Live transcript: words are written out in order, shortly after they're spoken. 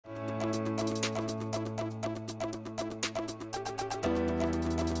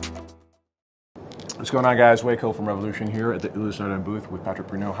What's going on, guys? Waco from Revolution here at the Ulysse Nardin booth with Patrick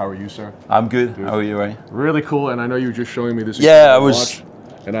Pruniaux. How are you, sir? I'm good. Dude. How are you, Ray? Really cool, and I know you were just showing me this watch,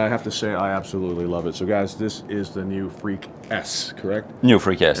 and I have to say I absolutely love it. So guys, this is the new Freak S, correct? New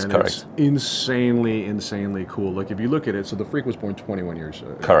Freak S, and correct. It's insanely cool. Like if you look at it, so the Freak was born 21 years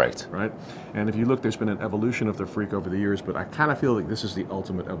ago. Correct. Right? And if you look, there's been an evolution of the Freak over the years, but I kind of feel like this is the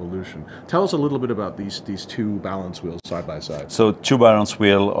ultimate evolution. Tell us a little bit about these two balance wheels side by side. So two balance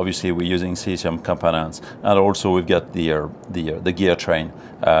wheel, obviously we're using cesium components, and also we've got the gear train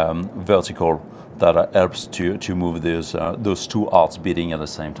vertical that helps to move those two hearts beating at the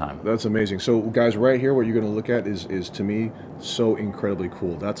same time. That's amazing. So guys, right here, what you're going to look at is to me so incredibly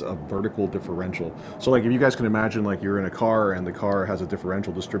cool. That's a vertical differential. So like if you guys can imagine, like you're in a car and the car has a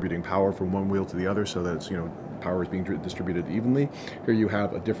differential distributing power from one wheel to the other so that it's, power is being distributed evenly. Here you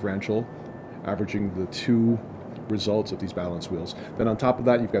have a differential averaging the two results of these balance wheels. Then on top of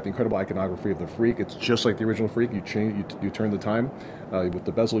that, you've got the incredible iconography of the Freak. It's just like the original Freak. You turn the time with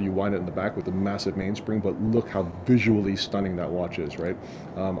the bezel, you wind it in the back with the massive mainspring, but look how visually stunning that watch is, right?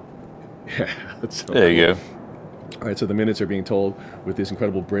 Yeah, that's so there you go. All right, so the minutes are being told with this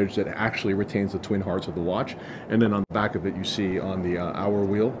incredible bridge that actually retains the twin hearts of the watch. And then on the back of it, you see on the hour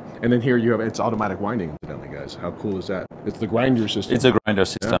wheel. And then here you have, it's automatic winding, incidentally, guys. How cool is that? It's the grinder system. It's a grinder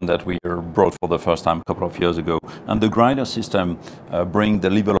system that we brought for the first time a couple of years ago. And the grinder system brings the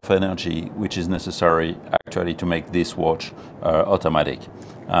level of energy which is necessary actually to make this watch automatic.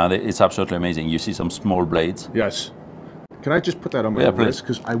 And it's absolutely amazing. You see some small blades. Yes. Can I just put that on my wrist?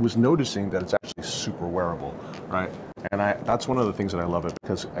 Because I was noticing that it's actually super wearable, right? And that's one of the things that I love it,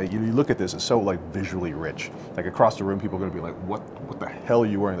 because you look at this, it's so like visually rich. Like across the room, people are going to be like, what the hell are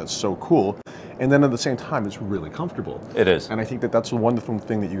you wearing? That's so cool. And then at the same time, it's really comfortable. It is. And I think that that's the wonderful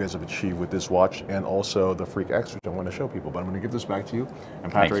thing that you guys have achieved with this watch and also the Freak X, which I want to show people. But I'm going to give this back to you.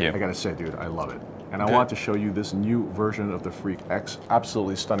 And Patrick, I got to say, dude, I love it. And I want to show you this new version of the Freak X.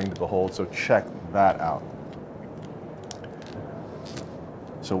 Absolutely stunning to behold. So check that out.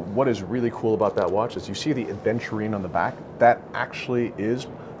 So what is really cool about that watch is you see the aventurine on the back. That actually is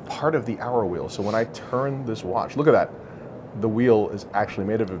part of the hour wheel. So when I turn this watch, look at that. The wheel is actually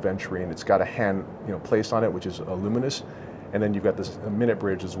made of aventurine. It's got a hand placed on it, which is luminous. And then you've got this minute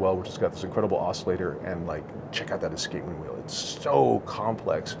bridge as well, which has got this incredible oscillator. And like, check out that escapement wheel. It's so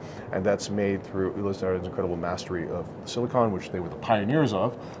complex. And that's made through Ulysse Nardin's incredible mastery of silicon, which they were the pioneers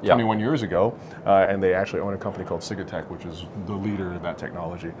of 21 years ago. And they actually own a company called Sigitech, which is the leader in that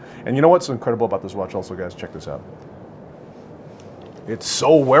technology. And you know what's incredible about this watch also, guys? Check this out. It's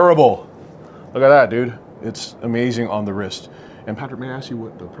so wearable. Look at that, dude. It's amazing on the wrist. And Patrick, may I ask you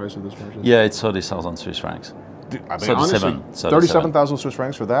what the price of this watch is? Yeah, it's 30,000 Swiss francs. I mean, honestly, 37,000 Swiss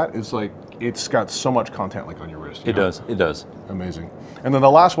francs for that is like, it's got so much content like on your wrist. It does, it does. Amazing. And then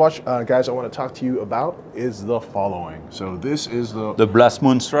the last watch, guys, I want to talk to you about is the following. So this is the Blast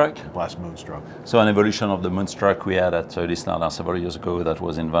Moonstruck. Blast Moonstruck. So an evolution of the Moonstruck we had at Ulysse Nardin several years ago that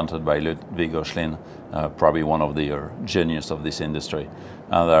was invented by Ludwig, probably one of the genius of this industry.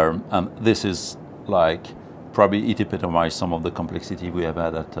 And this is like, probably it epitomizes some of the complexity we have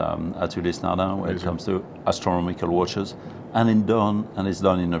had at Ulysse Nardin when it comes to astronomical watches, and it's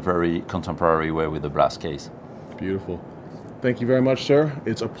done in a very contemporary way with the blast case. Beautiful. Thank you very much, sir.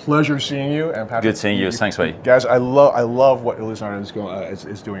 It's a pleasure seeing you. And Patrick, good seeing you. Thanks, mate. Guys, I love what Ulysse Nardin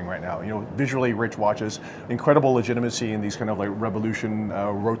is doing right now. Visually rich watches, incredible legitimacy in these kind of like revolution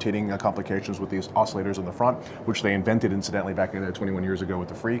rotating complications with these oscillators in the front, which they invented incidentally back in 21 years ago with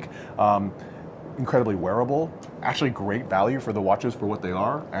the Freak. Incredibly wearable, actually great value for the watches for what they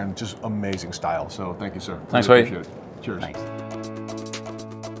are, and just amazing style. So thank you, sir. Thanks, really Wade. Appreciate it. Cheers. Thanks.